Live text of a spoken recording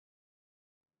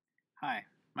Hi,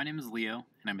 my name is Leo,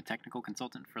 and I'm a technical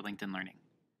consultant for LinkedIn Learning.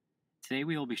 Today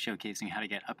we will be showcasing how to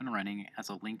get up and running as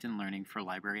a LinkedIn Learning for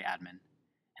Library admin,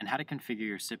 and how to configure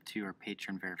your SIP2 or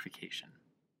patron verification.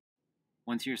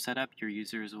 Once you're set up, your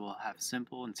users will have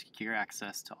simple and secure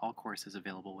access to all courses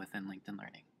available within LinkedIn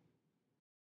Learning.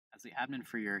 As the admin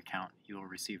for your account, you will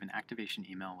receive an activation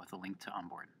email with a link to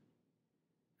onboard.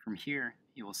 From here,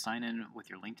 you will sign in with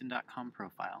your LinkedIn.com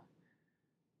profile.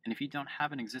 And if you don't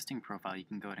have an existing profile, you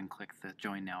can go ahead and click the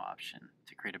Join Now option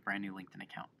to create a brand new LinkedIn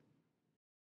account.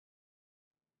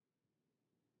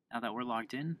 Now that we're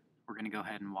logged in, we're going to go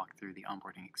ahead and walk through the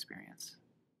onboarding experience.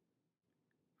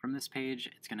 From this page,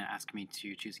 it's going to ask me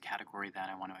to choose a category that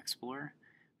I want to explore.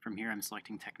 From here, I'm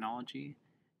selecting technology,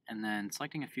 and then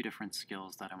selecting a few different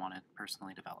skills that I want to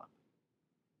personally develop.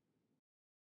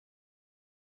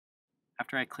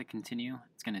 After I click Continue,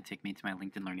 it's going to take me to my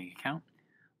LinkedIn Learning account,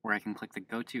 where I can click the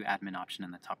Go To Admin option in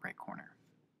the top right corner.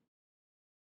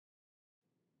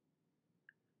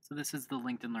 So this is the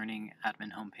LinkedIn Learning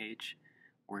admin homepage,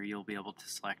 where you'll be able to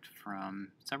select from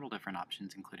several different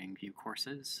options, including View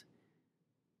Courses,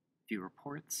 View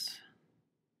Reports.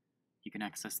 You can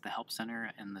access the Help Center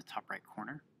in the top right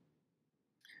corner.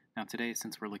 Now today,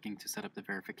 since we're looking to set up the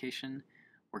verification,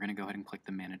 we're going to go ahead and click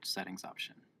the Manage Settings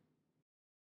option.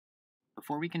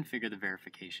 Before we configure the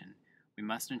verification, we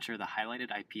must ensure the highlighted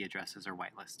IP addresses are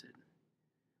whitelisted.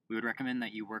 We would recommend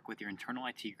that you work with your internal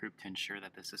IT group to ensure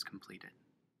that this is completed.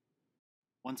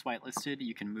 Once whitelisted,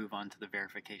 you can move on to the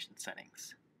verification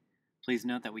settings. Please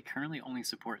note that we currently only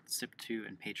support SIP2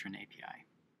 and Patron API.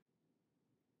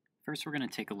 First, we're going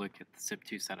to take a look at the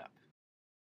SIP2 setup.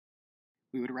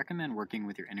 We would recommend working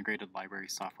with your integrated library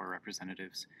software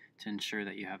representatives to ensure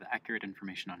that you have accurate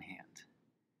information on hand.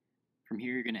 From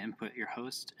here, you're going to input your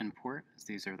host and port, as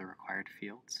these are the required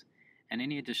fields, and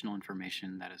any additional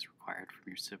information that is required from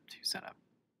your SIP2 setup.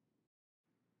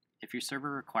 If your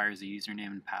server requires a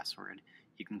username and password,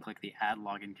 you can click the Add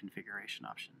Login Configuration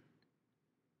option.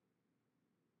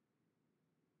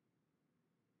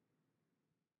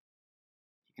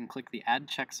 You can click the Add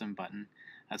Checksum button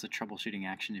as a troubleshooting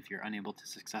action if you're unable to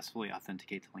successfully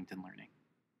authenticate to LinkedIn Learning.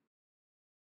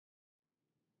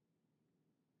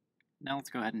 Now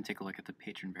let's go ahead and take a look at the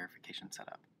patron verification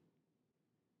setup.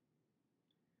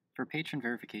 For patron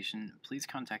verification, please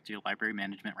contact your library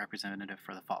management representative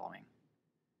for the following: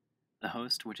 the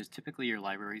host, which is typically your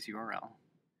library's URL,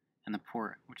 and the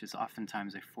port, which is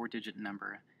oftentimes a 4-digit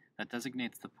number that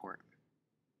designates the port.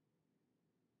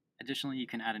 Additionally, you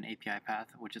can add an API path,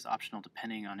 which is optional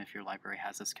depending on if your library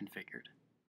has this configured.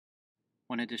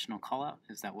 One additional callout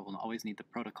is that we will always need the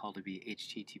protocol to be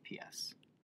HTTPS.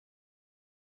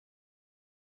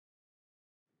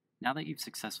 Now that you've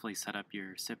successfully set up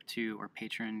your SIP2 or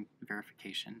patron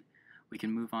verification, we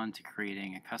can move on to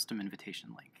creating a custom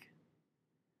invitation link.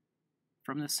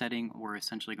 From this setting, we're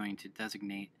essentially going to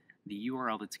designate the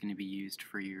URL that's going to be used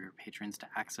for your patrons to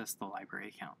access the library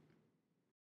account.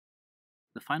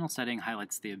 The final setting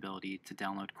highlights the ability to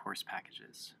download course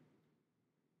packages.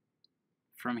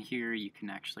 From here, you can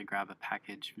actually grab a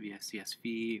package via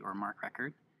CSV or MARC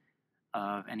record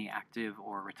of any active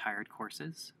or retired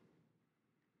courses.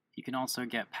 You can also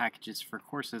get packages for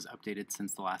courses updated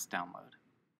since the last download.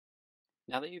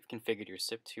 Now that you've configured your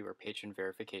SIP2 or patron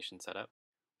verification setup,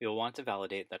 you will want to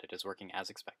validate that it is working as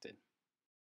expected.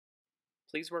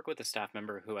 Please work with a staff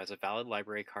member who has a valid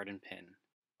library card and PIN.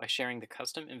 By sharing the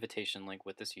custom invitation link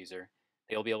with this user,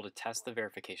 they will be able to test the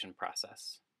verification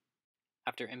process.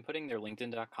 After inputting their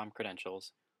LinkedIn.com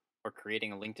credentials or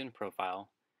creating a LinkedIn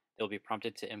profile, they'll be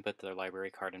prompted to input their library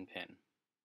card and PIN.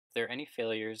 If there are any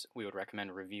failures, we would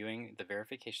recommend reviewing the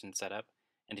verification setup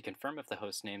and to confirm if the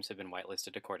host names have been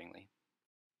whitelisted accordingly.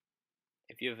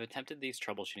 If you have attempted these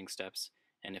troubleshooting steps,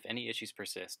 and if any issues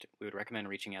persist, we would recommend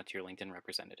reaching out to your LinkedIn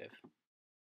representative.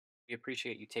 We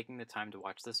appreciate you taking the time to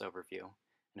watch this overview,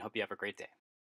 and hope you have a great day.